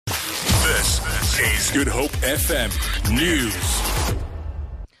This is Good Hope FM News.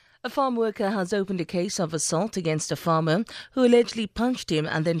 A farm worker has opened a case of assault against a farmer who allegedly punched him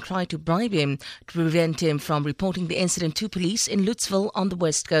and then tried to bribe him to prevent him from reporting the incident to police in Lutzville on the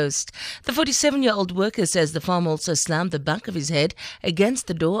west coast. The 47-year-old worker says the farmer also slammed the back of his head against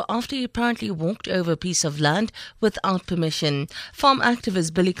the door after he apparently walked over a piece of land without permission. Farm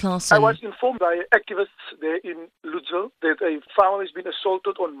activist Billy Claassen. I was informed by activists there in Lutzville that a farmer has been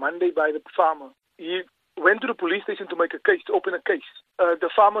assaulted on Monday by the farmer. He went to the police station to make a case, to open a case. The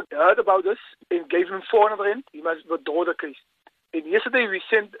farmer heard about this and gave him 400 rand. He must withdraw the case. And yesterday we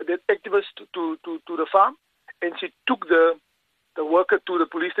sent that activist to the farm, and she took the worker to the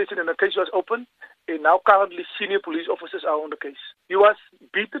police station, and the case was opened. And now currently senior police officers are on the case. He was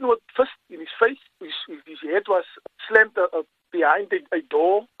beaten with fist in his face. His head was slammed behind a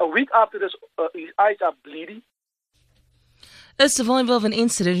door. A week after this, his eyes are bleeding. A survivor of an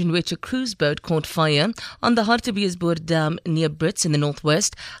incident in which a cruise boat caught fire on the Hartbeespoort Dam near Brits in the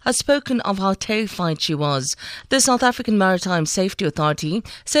northwest has spoken of how terrified she was. The South African Maritime Safety Authority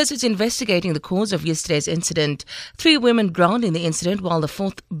says it's investigating the cause of yesterday's incident. 3 women drowned in the incident while the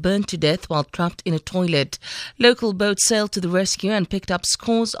 4th burned to death while trapped in a toilet. Local boats sailed to the rescue and picked up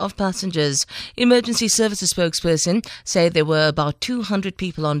scores of passengers. Emergency services spokesperson say there were about 200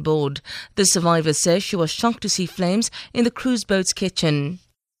 people on board. The survivor says she was shocked to see flames in the cruise boat's kitchen.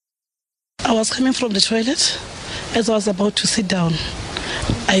 I was coming from the toilet. As I was about to sit down,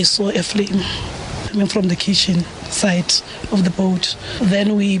 I saw a flame coming from the kitchen side of the boat.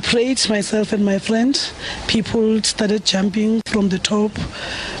 Then we prayed, myself and my friend. People started jumping from the top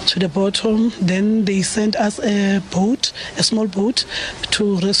to the bottom. Then they sent us a boat, a small boat,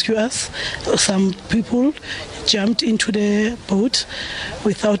 to rescue us. Some people jumped into the boat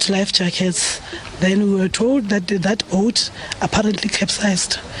without life jackets. Then we were told that that boat apparently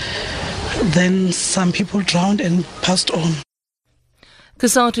capsized. Then some people drowned and passed on.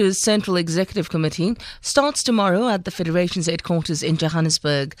 COSATU's Central Executive Committee starts tomorrow at the Federation's headquarters in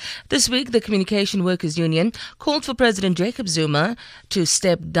Johannesburg. This week, the Communication Workers Union called for President Jacob Zuma to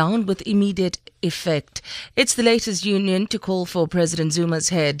step down with immediate effect. It's the latest union to call for President Zuma's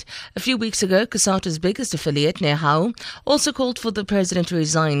head. A few weeks ago, COSATU's biggest affiliate, Nehau, also called for the president to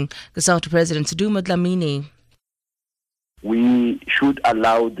resign. COSATU President Suduma Dlamini. We should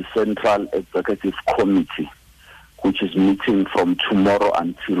allow the Central Executive Committee, which is meeting from tomorrow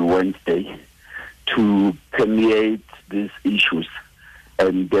until Wednesday, to permeate these issues.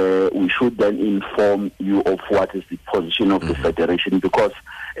 And we should then inform you of what is the position of the Federation, because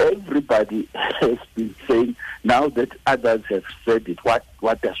everybody has been saying, now that others have said it, what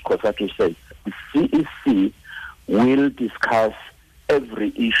does COSATU say? The CEC will discuss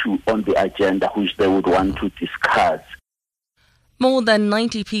every issue on the agenda which they would want to discuss. More than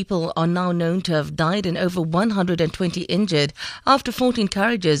 90 people are now known to have died and over 120 injured after 14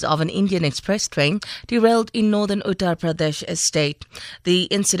 carriages of an Indian Express train derailed in northern Uttar Pradesh state. The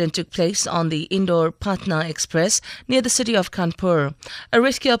incident took place on the Indore-Patna Express near the city of Kanpur. A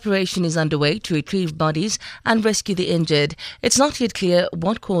rescue operation is underway to retrieve bodies and rescue the injured. It's not yet clear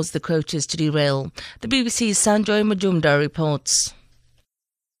what caused the coaches to derail. The BBC's Sanjoy Majumdar reports.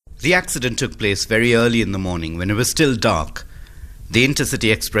 The accident took place very early in the morning when it was still dark. The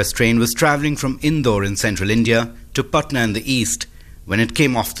Intercity Express train was travelling from Indore in central India to Patna in the east when it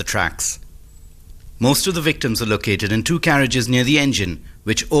came off the tracks. Most of the victims are located in 2 carriages near the engine,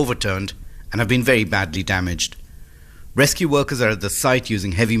 which overturned and have been very badly damaged. Rescue workers are at the site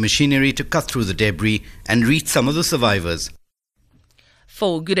using heavy machinery to cut through the debris and reach some of the survivors.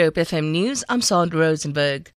 For Good Hope FM News, I'm Sandra Rosenberg.